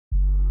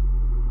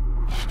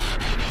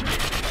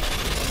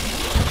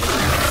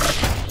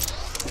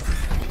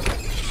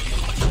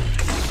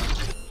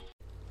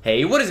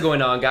Hey, what is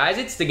going on, guys?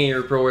 It's the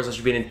Gamer Pro, and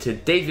in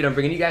today's video I'm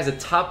bringing you guys the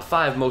top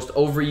 5 most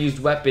overused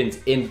weapons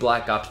in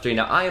Black Ops 3.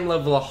 Now, I am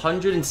level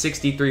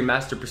 163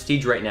 Master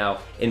Prestige right now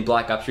in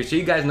Black Ops 3, so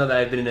you guys know that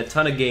I've been in a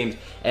ton of games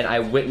and I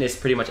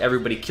witnessed pretty much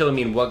everybody killing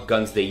me and what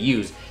guns they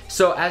use.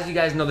 So, as you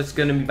guys know, this is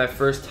going to be my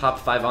first top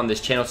 5 on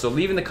this channel, so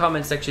leave in the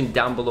comment section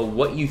down below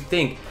what you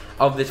think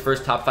of this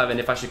first top 5 and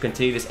if I should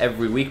continue this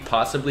every week,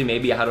 possibly,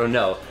 maybe, I don't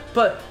know.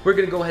 But we're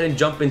going to go ahead and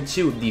jump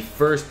into the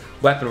first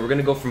weapon. We're going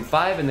to go from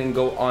 5 and then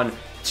go on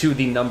to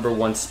the number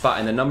 1 spot,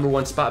 and the number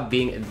 1 spot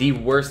being the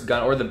worst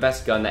gun or the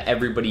best gun that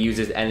everybody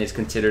uses and is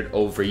considered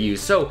overused.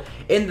 So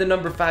in the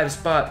number 5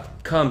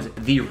 spot comes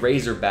the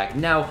Razorback.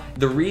 Now,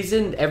 the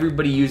reason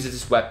everybody uses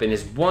this weapon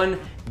is, one,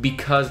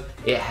 because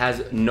it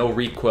has no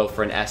recoil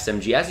for an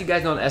SMG. As you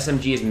guys know, an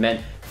SMG is meant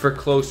for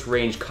close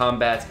range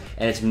combats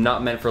and it's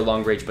not meant for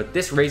long range, but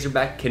this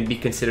Razorback can be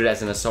considered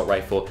as an assault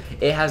rifle.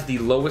 It has the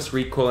lowest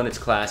recoil in its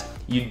class.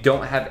 You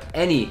don't have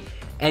any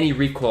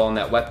recoil on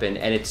that weapon,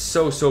 and it's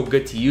so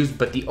good to use,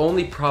 but the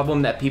only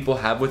problem that people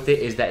have with it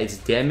is that its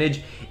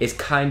damage is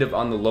kind of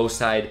on the low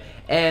side,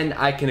 and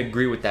I can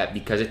agree with that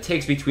because it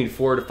takes between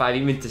 4 to 5,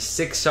 even to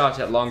 6 shots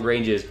at long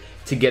ranges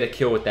to get a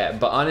kill with that.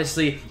 But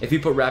honestly, if you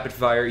put rapid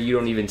fire, you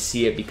don't even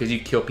see it because you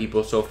kill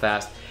people so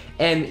fast.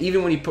 And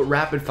even when you put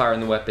rapid fire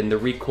on the weapon, the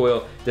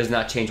recoil does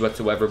not change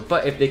whatsoever.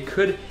 But if they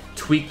could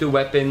tweak the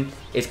weapon,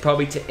 it's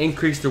probably to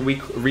increase the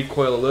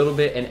recoil a little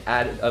bit and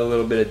add a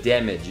little bit of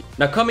damage.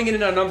 Now, coming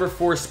in our number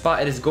 4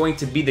 spot, it is going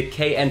to be the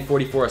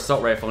KN-44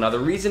 assault rifle. Now, the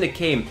reason it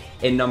came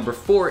in number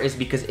 4 is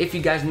because if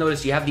you guys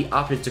notice, you have the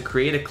option to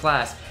create a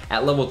class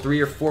at level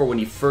 3 or 4 when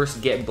you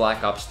first get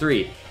Black Ops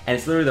 3. And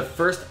it's literally the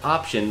first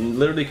option,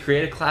 literally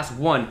create a class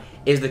 1,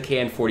 is the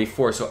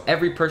KN-44. So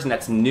every person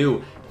that's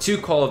new to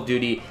Call of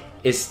Duty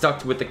is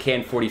stuck with the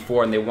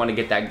KN-44 and they want to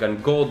get that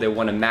gun gold, they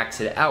want to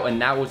max it out,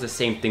 and that was the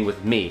same thing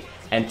with me.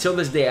 Until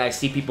this day, I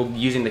see people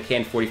using the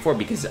KN-44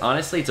 because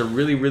honestly, it's a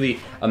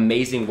really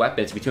amazing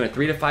weapon. It's between a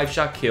 3 to 5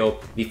 shot kill.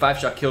 The 5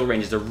 shot kill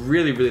range is a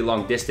really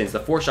long distance. The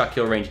 4 shot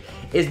kill range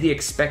is the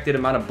expected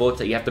amount of bullets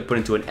that you have to put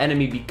into an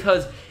enemy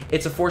because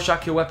it's a 4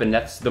 shot kill weapon.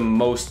 That's the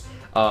most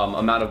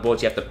amount of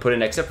bullets you have to put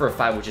in, except for a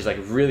 5, which is like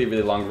really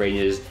long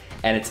ranges.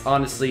 And it's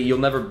honestly, you'll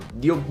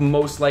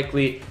most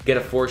likely get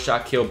a 4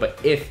 shot kill, but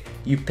if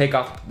you pick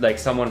off like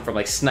someone from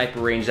like sniper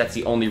range, that's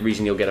the only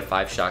reason you'll get a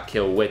 5 shot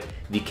kill with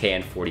the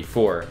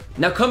KN-44.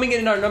 Now, coming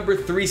in our number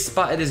 3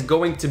 spot, it is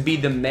going to be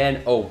the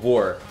Man O'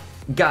 War.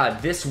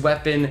 God, this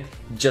weapon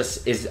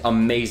just is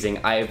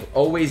amazing. I've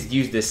always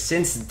used this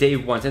since day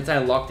 1, since I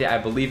unlocked it, I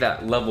believe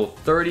at level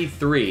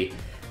 33.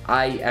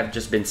 I have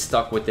just been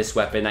stuck with this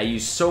weapon. I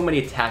use so many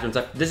attachments.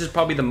 This is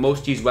probably the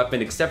most used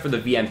weapon except for the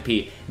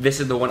VMP. This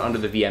is the one under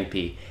the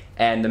VMP.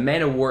 And the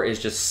Man O' War is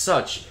just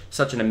such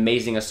an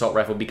amazing assault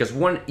rifle because,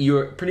 one,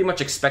 you're pretty much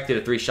expected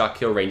a 3 shot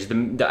kill range.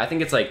 I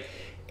think it's like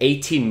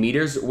 18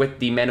 meters with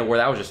the Man O' War.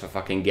 That was just a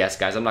fucking guess,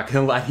 guys. I'm not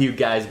gonna lie to you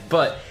guys,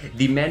 but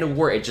the Man O'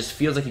 War, it just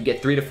feels like you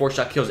get 3 to 4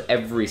 shot kills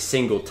every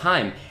single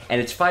time.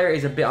 And its fire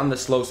is a bit on the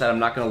slow side. I'm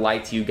not gonna lie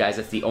to you guys.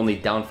 That's the only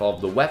downfall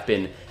of the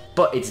weapon.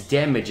 But its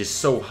damage is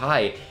so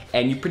high,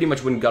 and you pretty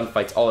much win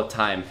gunfights all the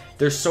time.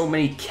 There's so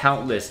many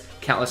countless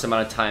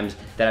amount of times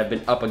that I've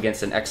been up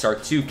against an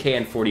XR2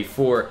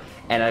 KN-44,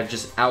 and I've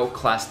just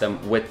outclassed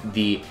them with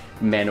the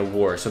Man O'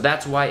 War. So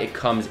that's why it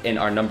comes in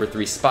our number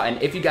 3 spot. And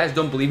if you guys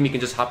don't believe me, you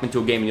can just hop into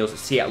a game and you'll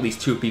see at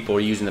least 2 people are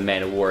using the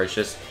Man O' War. It's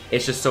just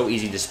so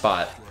easy to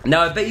spot.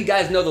 Now, I bet you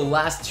guys know the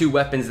last 2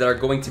 weapons that are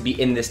going to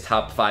be in this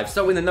top 5.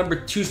 So in the number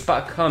 2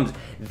 spot comes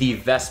the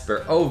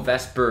Vesper. Oh,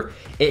 Vesper,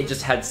 it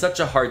just had such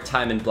a hard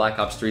time in Black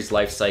Ops 3's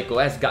life cycle.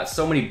 It has got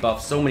so many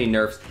buffs, so many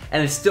nerfs,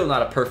 and it's still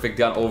not a perfect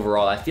gun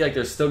overall. I feel like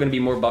there's still going to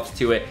be more buffs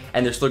to it,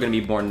 and there's still going to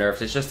be more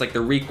nerfs. It's just like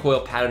the recoil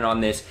pattern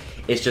on this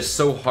is just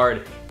so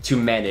hard to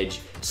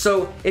manage.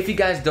 So if you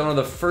guys don't know,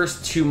 the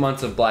first 2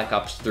 months of Black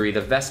Ops 3,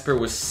 the Vesper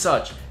was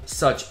such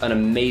an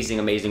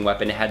amazing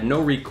weapon. It had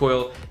no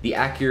recoil, the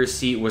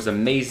accuracy was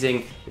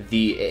amazing,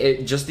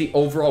 just the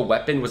overall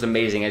weapon was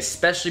amazing,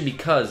 especially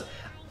because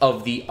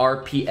of the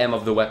RPM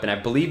of the weapon. I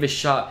believe it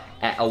shot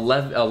at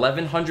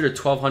 1100 or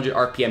 1200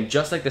 RPM,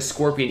 just like the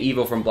Scorpion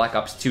Evo from Black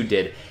Ops 2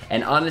 did.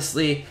 And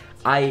honestly,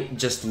 I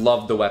just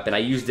loved the weapon. I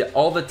used it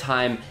all the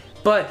time,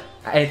 but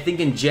I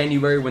think in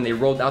January when they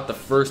rolled out the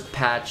first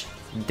patch,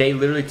 they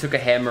literally took a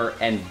hammer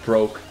and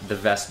broke the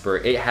Vesper.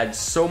 It had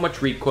so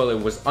much recoil,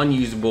 it was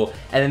unusable,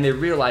 and then they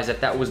realized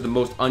that that was the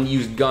most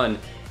unused gun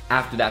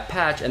after that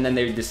patch, and then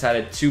they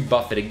decided to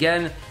buff it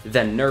again,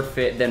 then nerf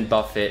it, then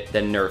buff it,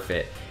 then nerf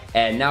it.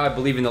 And now I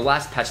believe in the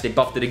last patch they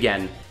buffed it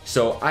again.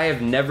 So I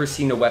have never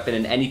seen a weapon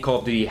in any Call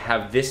of Duty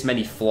have this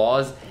many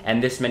flaws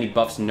and this many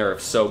buffs and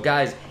nerfs. So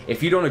guys,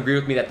 if you don't agree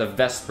with me that the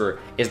Vesper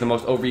is the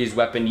most overused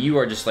weapon, you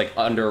are just like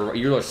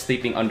you're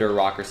sleeping under a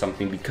rock or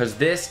something, because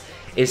this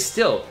is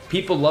still,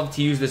 people love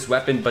to use this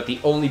weapon, but the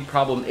only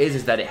problem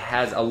is that it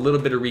has a little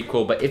bit of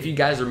recoil. But if you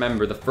guys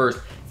remember the first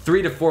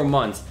 3 to 4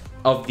 months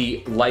of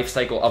the life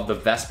cycle of the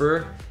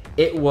Vesper,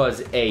 it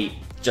was a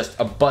just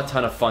a butt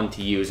ton of fun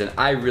to use, and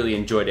I really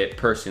enjoyed it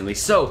personally.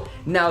 So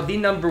now the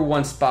number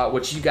 1 spot,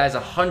 which you guys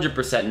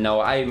 100%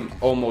 know, I'm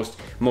most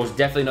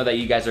definitely know that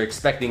you guys are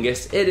expecting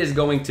this. It is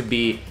going to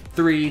be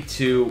 3,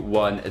 2,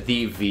 1,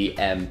 the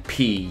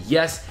VMP.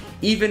 Yes,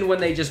 even when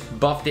they just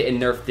buffed it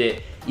and nerfed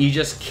it, you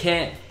just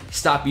can't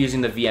stop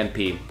using the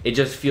VMP. It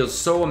just feels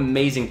so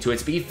amazing to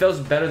it. It feels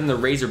better than the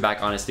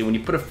Razorback, honestly, when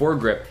you put a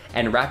foregrip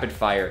and rapid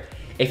fire.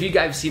 If you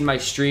guys have seen my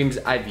streams,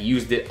 I've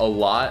used it a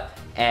lot,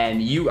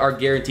 and you are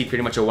guaranteed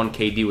pretty much a 1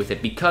 KD with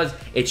it because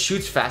it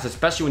shoots fast,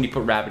 especially when you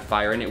put rapid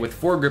fire in it. With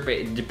foregrip,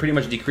 it pretty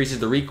much decreases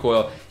the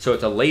recoil, so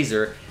it's a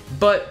laser.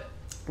 But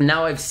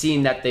now I've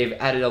seen that they've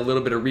added a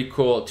little bit of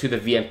recoil to the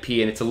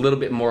VMP, and it's a little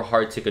bit more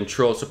hard to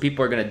control, so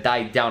people are going to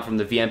die down from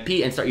the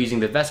VMP and start using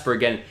the Vesper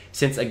again,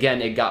 since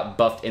again it got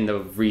buffed in the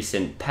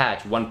recent patch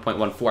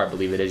 1.14, I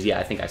believe it is. Yeah,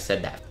 I think I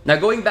said that. Now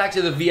going back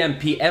to the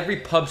VMP, every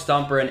pub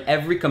stomper and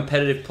every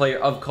competitive player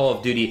of Call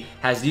of Duty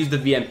has used the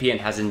VMP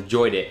and has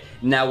enjoyed it.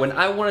 Now when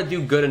I want to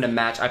do good in a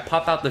match, I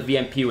pop out the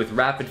VMP with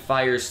rapid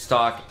fire,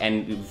 stock,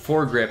 and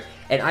foregrip,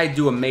 and I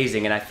do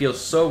amazing, and I feel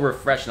so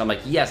refreshed, and I'm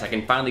like, yes, I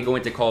can finally go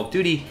into Call of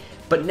Duty.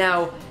 But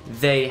now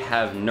they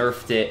have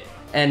nerfed it,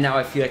 and now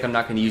I feel like I'm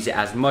not going to use it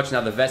as much.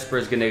 Now the Vesper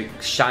is going to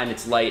shine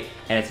its light,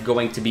 and it's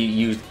going to be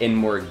used in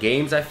more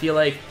games, I feel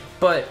like.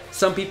 But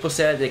some people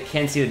say that they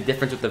can see the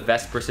difference with the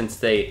Vesper since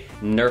they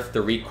nerfed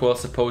the recoil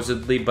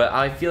supposedly, but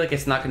I feel like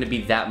it's not going to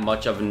be that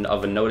much of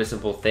a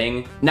noticeable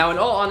thing. Now in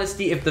all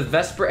honesty, if the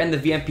Vesper and the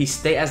VMP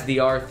stay as they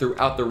are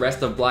throughout the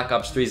rest of Black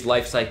Ops 3's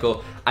life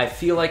cycle, I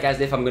feel like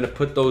as if I'm going to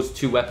put those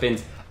 2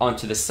 weapons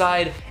onto the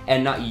side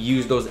and not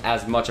use those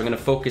as much. I'm going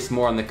to focus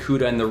more on the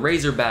Kuda and the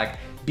Razorback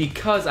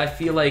because I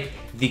feel like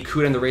the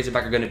Kuda and the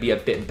Razorback are going to be a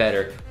bit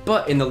better.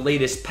 But in the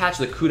latest patch,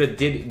 the Kuda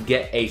did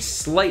get a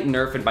slight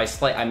nerf, and by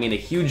slight I mean a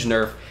huge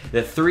nerf.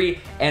 The 3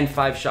 and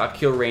 5 shot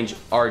kill range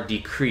are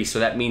decreased, so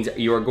that means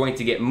you are going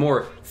to get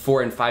more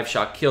 4 and 5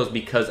 shot kills,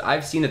 because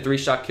I've seen the 3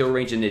 shot kill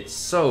range and it's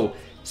so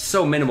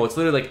minimal. It's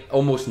literally like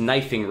almost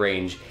knifing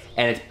range,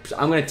 and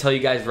I'm going to tell you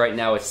guys right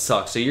now, it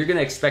sucks. So you're going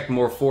to expect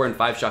more 4 and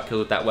 5 shot kills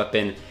with that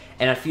weapon.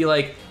 And I feel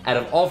like out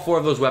of all 4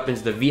 of those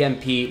weapons, the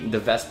VMP, the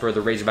Vesper,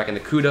 the Razorback, and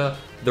the Kuda,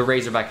 the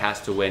Razorback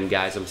has to win,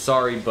 guys. I'm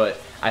sorry, but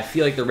I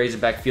feel like the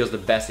Razorback feels the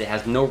best. It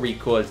has no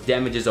recoil, its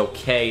damage is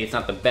okay, it's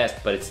not the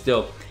best, but it's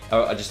still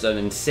just an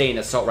insane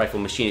assault rifle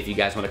machine, if you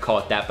guys want to call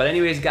it that. But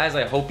anyways, guys,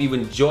 I hope you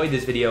enjoyed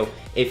this video.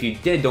 If you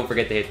did, don't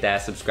forget to hit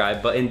that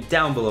subscribe button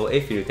down below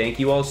if you do. Thank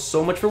you all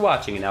so much for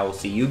watching, and I will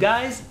see you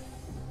guys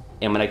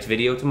in my next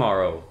video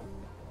tomorrow.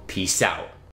 Peace out.